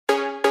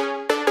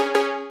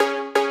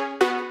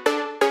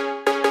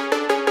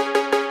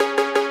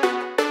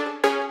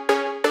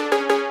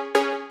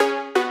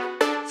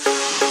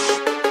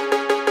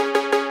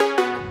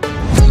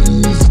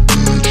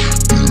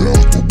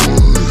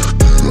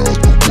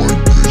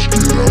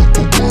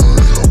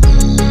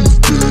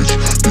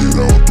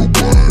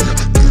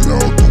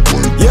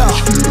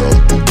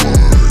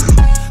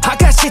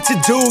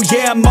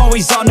I'm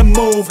always on the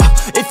move.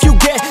 If you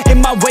get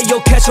in my way, you'll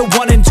catch a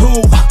 1 and 2.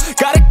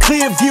 Got a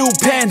clear view,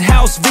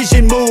 penthouse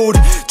vision mood.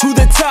 To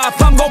the top,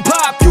 I'm gon'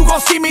 pop, you gon'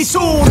 see me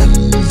soon.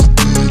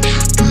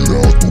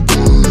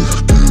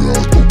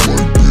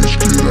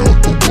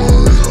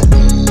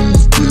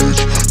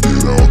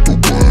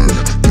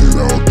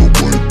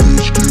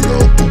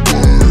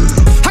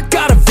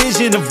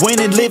 Of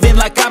winning, living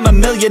like I'm a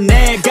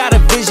millionaire. Got a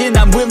vision,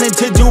 I'm willing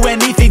to do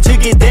anything to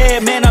get there.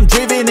 Man, I'm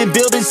driven and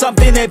building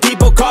something that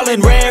people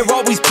calling rare.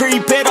 Always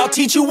prepared, I'll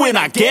teach you when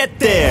I get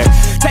there.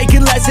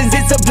 Taking lessons,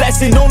 it's a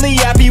blessing. Only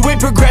happy when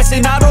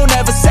progressing. I don't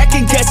ever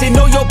second guess it.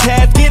 Know your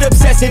path, get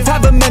obsessive.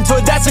 Have a mentor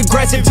that's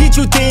aggressive. Teach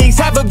you things,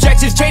 have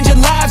objectives.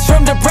 Changing lives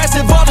from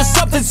depressive all to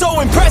something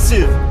so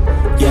impressive.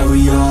 Yeah,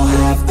 we all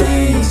have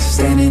things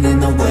standing in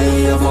the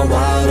way of our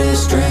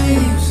wildest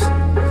dreams.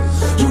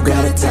 You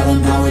gotta tell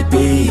them how it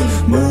be.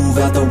 Move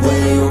out the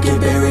way or get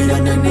buried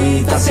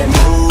underneath. I said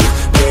move,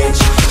 bitch,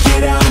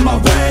 get out of my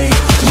way.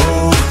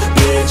 Move,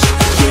 bitch,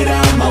 get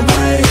out of my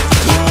way.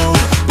 Move,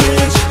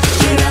 bitch,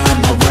 get out of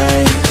my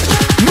way.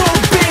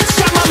 Move, bitch,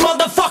 out my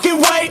motherfucking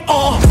way.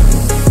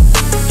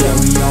 Yeah,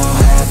 we all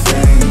have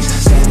things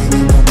standing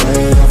in the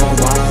way of our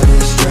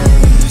wildest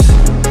dreams.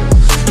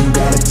 You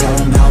gotta tell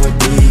them how it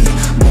be.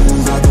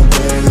 Move out the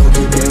way or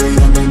get buried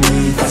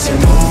underneath. I said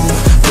move,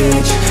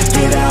 bitch,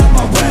 get out of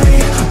my way.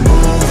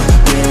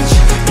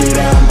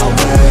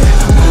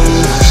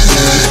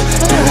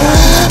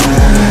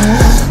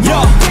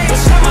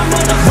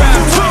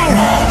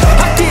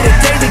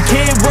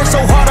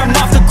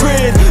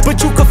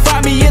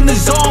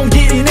 Zone,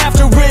 getting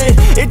after it.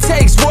 It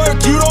takes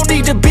work, you don't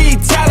need to be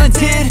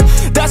talented.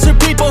 That's for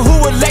people who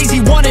are lazy,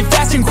 want it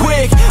fast and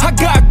quick. I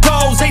got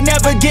goals, they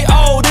never get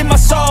old in my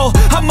soul.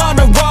 I'm on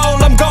a roll,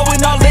 I'm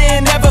going all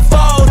in, never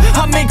fold.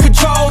 I'm in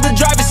control, the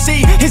driver's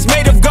seat is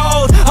made of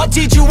gold. I'll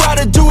teach you how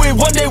to do it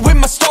one day when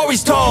my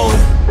story's told.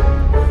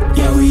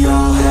 Yeah, we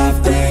all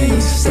have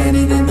things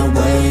standing in the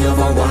way of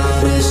our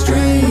wildest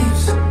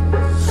dreams.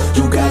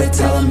 You gotta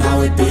tell them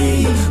how it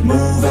be.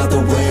 Move out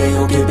the way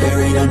or get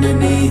buried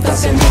underneath. I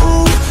said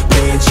move,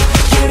 bitch,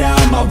 get out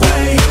of my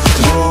way.